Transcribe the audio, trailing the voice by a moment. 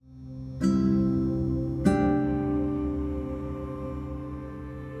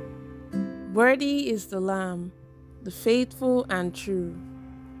Worthy is the Lamb, the faithful and true,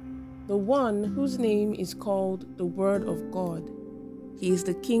 the one whose name is called the Word of God. He is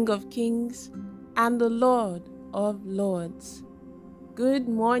the King of kings and the Lord of lords. Good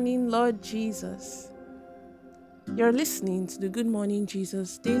morning, Lord Jesus. You're listening to the Good Morning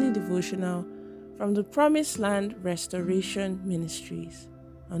Jesus daily devotional from the Promised Land Restoration Ministries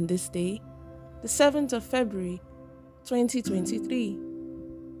on this day, the 7th of February, 2023.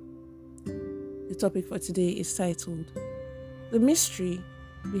 The topic for today is titled, The Mystery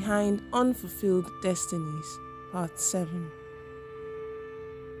Behind Unfulfilled Destinies, Part 7.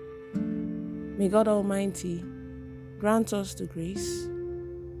 May God Almighty grant us the grace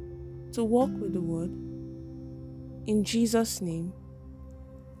to walk with the Word. In Jesus' name,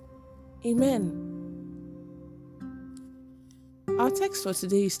 Amen. Our text for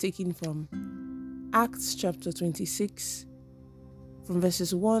today is taken from Acts chapter 26, from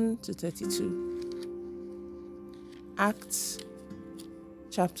verses 1 to 32. Acts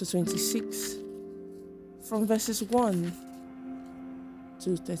chapter 26, from verses 1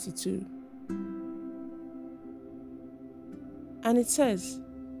 to 32. And it says,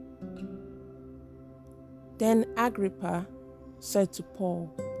 Then Agrippa said to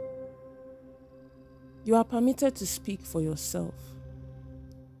Paul, You are permitted to speak for yourself.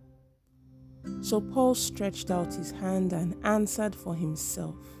 So Paul stretched out his hand and answered for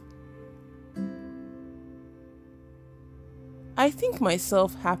himself. I think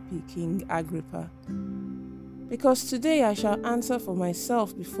myself happy, King Agrippa, because today I shall answer for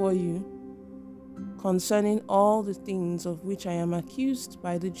myself before you concerning all the things of which I am accused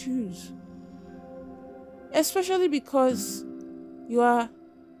by the Jews, especially because you are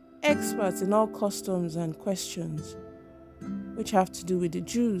experts in all customs and questions which have to do with the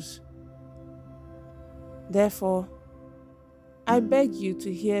Jews. Therefore, I beg you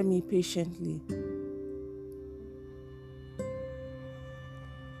to hear me patiently.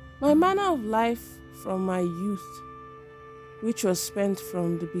 My manner of life from my youth, which was spent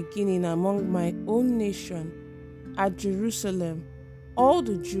from the beginning among my own nation at Jerusalem, all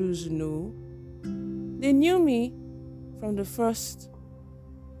the Jews know. They knew me from the first,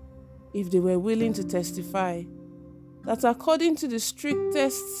 if they were willing to testify that according to the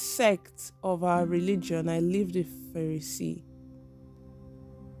strictest sect of our religion, I lived a Pharisee.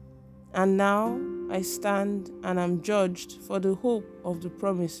 And now I stand and am judged for the hope of the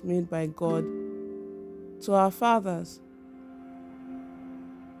promise made by God to our fathers.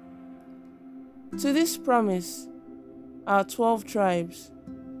 To this promise, our 12 tribes,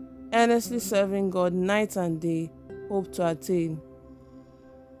 earnestly serving God night and day, hope to attain.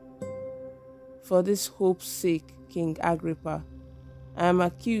 For this hope's sake, King Agrippa, I am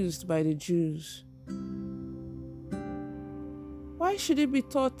accused by the Jews. Why should it be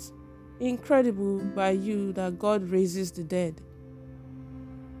thought incredible by you that God raises the dead?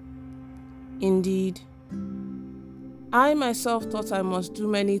 Indeed, I myself thought I must do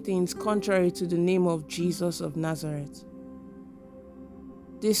many things contrary to the name of Jesus of Nazareth.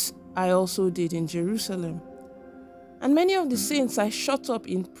 This I also did in Jerusalem, and many of the saints I shut up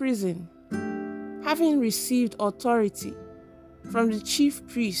in prison, having received authority from the chief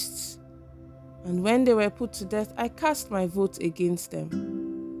priests, and when they were put to death, I cast my vote against them.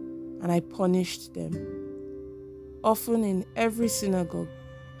 And I punished them, often in every synagogue,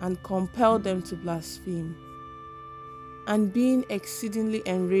 and compelled them to blaspheme. And being exceedingly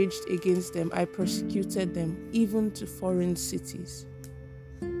enraged against them, I persecuted them, even to foreign cities.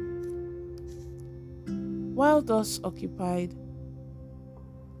 While thus occupied,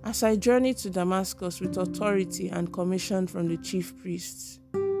 as I journeyed to Damascus with authority and commission from the chief priests,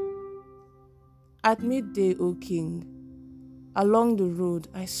 at midday, O king, along the road,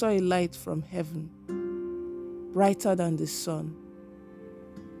 I saw a light from heaven, brighter than the sun,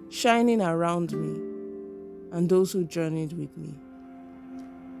 shining around me and those who journeyed with me.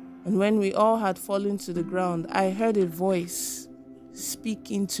 And when we all had fallen to the ground, I heard a voice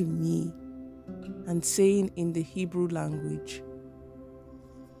speaking to me and saying in the Hebrew language,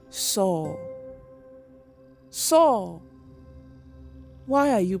 Saul, Saul,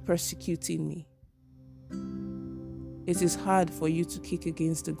 why are you persecuting me? It is hard for you to kick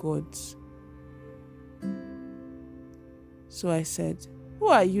against the gods. So I said, Who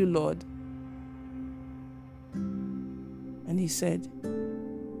are you, Lord? And he said,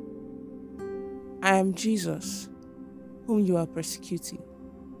 I am Jesus, whom you are persecuting.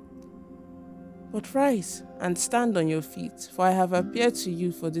 But rise and stand on your feet, for I have appeared to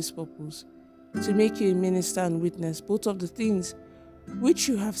you for this purpose, to make you a minister and witness both of the things which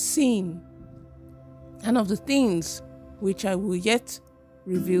you have seen and of the things which I will yet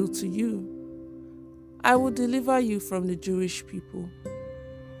reveal to you. I will deliver you from the Jewish people,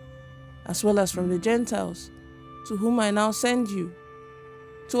 as well as from the Gentiles, to whom I now send you,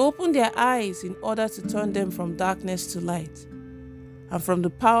 to open their eyes in order to turn them from darkness to light, and from the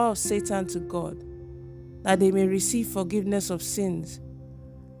power of Satan to God, that they may receive forgiveness of sins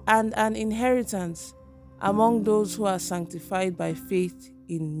and an inheritance among those who are sanctified by faith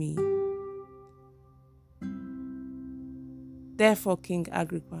in me. Therefore, King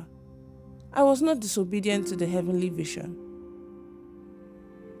Agrippa, I was not disobedient to the heavenly vision.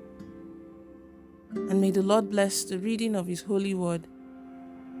 And may the Lord bless the reading of His holy word.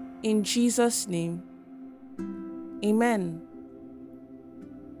 In Jesus' name, Amen.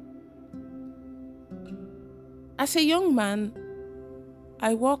 As a young man,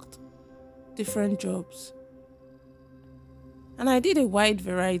 I worked different jobs, and I did a wide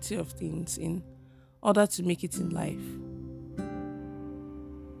variety of things in order to make it in life.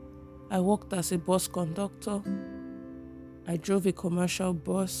 I worked as a bus conductor. I drove a commercial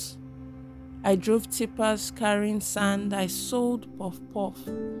bus. I drove tippers carrying sand. I sold puff-puff.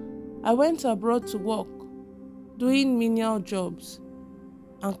 I went abroad to work, doing menial jobs,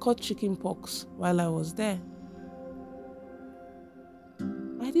 and caught chicken pox while I was there.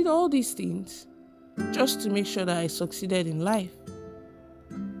 I did all these things just to make sure that I succeeded in life.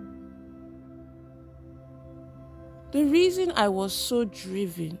 The reason I was so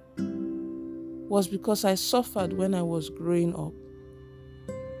driven was because I suffered when I was growing up,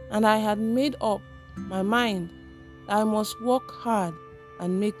 and I had made up my mind that I must work hard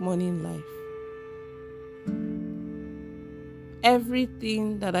and make money in life.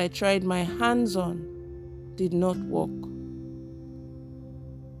 Everything that I tried my hands on did not work,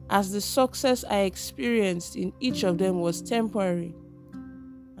 as the success I experienced in each of them was temporary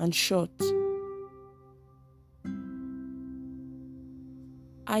and short.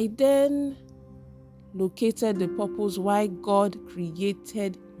 I then located the purpose why God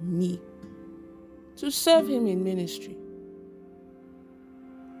created me: to serve Him in ministry.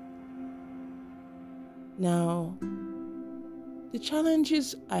 Now, the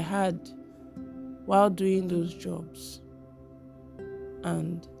challenges I had while doing those jobs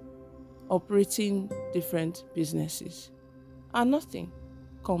and operating different businesses are nothing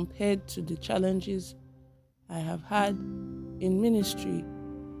compared to the challenges I have had in ministry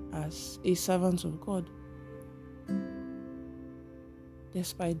as a servant of God.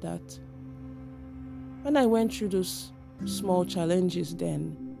 Despite that, when I went through those small challenges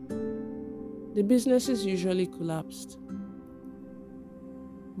then, the businesses usually collapsed.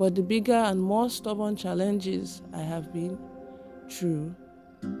 But the bigger and more stubborn challenges I have been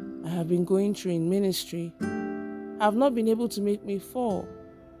going through in ministry have not been able to make me fall.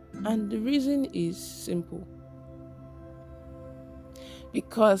 And the reason is simple: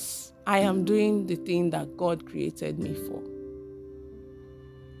 because I am doing the thing that God created me for.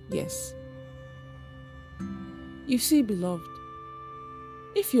 Yes. You see, beloved,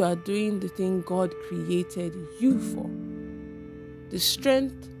 if you are doing the thing God created you for, the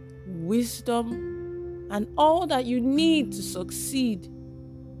strength, wisdom, and all that you need to succeed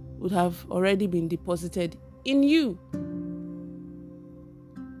would have already been deposited in you.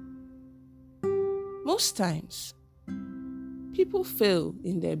 Most times, people fail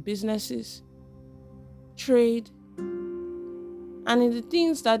in their businesses, trade, and in the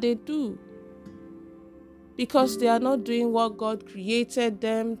things that they do because they are not doing what God created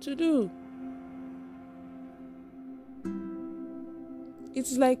them to do.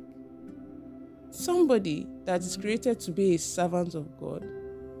 It's like somebody that is created to be a servant of God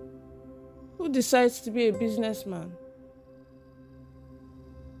who decides to be a businessman.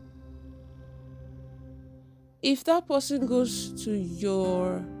 If that person goes to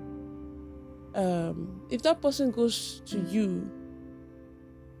you,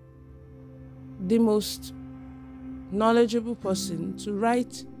 the most knowledgeable person, to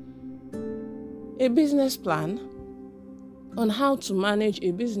write a business plan on how to manage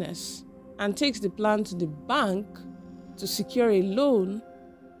a business, and takes the plan to the bank to secure a loan,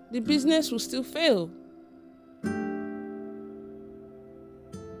 the business will still fail.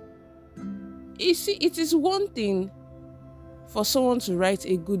 You see, it is one thing for someone to write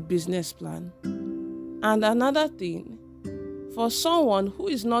a good business plan, and another thing for someone who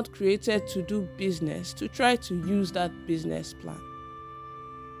is not created to do business to try to use that business plan.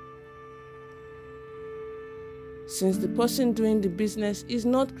 Since the person doing the business is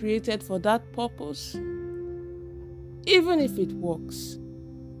not created for that purpose, even if it works,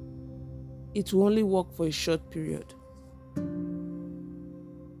 it will only work for a short period.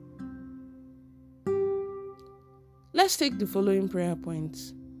 Let's take the following prayer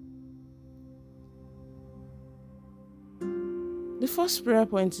points. first prayer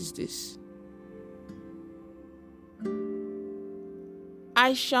point is this: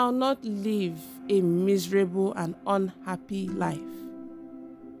 I shall not live a miserable and unhappy life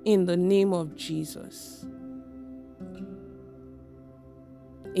in the name of Jesus.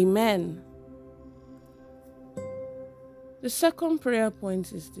 Amen. The second prayer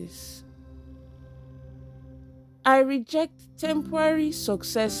point is this: I reject temporary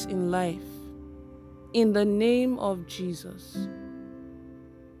success in life in the name of Jesus.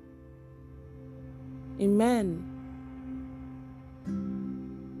 Amen.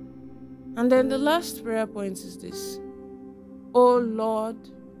 And then the last prayer point is this: Oh Lord,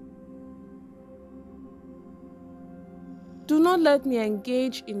 do not let me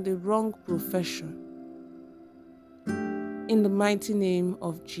engage in the wrong profession in the mighty name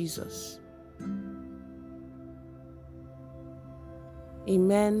of Jesus.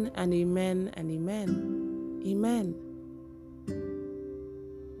 Amen and amen and amen. Amen.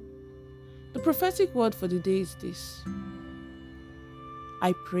 The prophetic word for the day is this: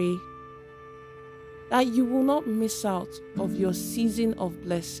 I pray that you will not miss out of your season of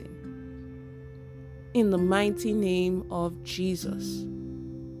blessing in the mighty name of Jesus.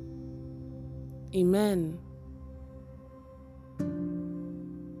 Amen.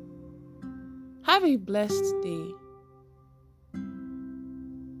 Have a blessed day.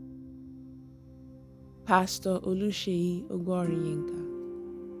 Pastor Oluseyi Ogoriyinka.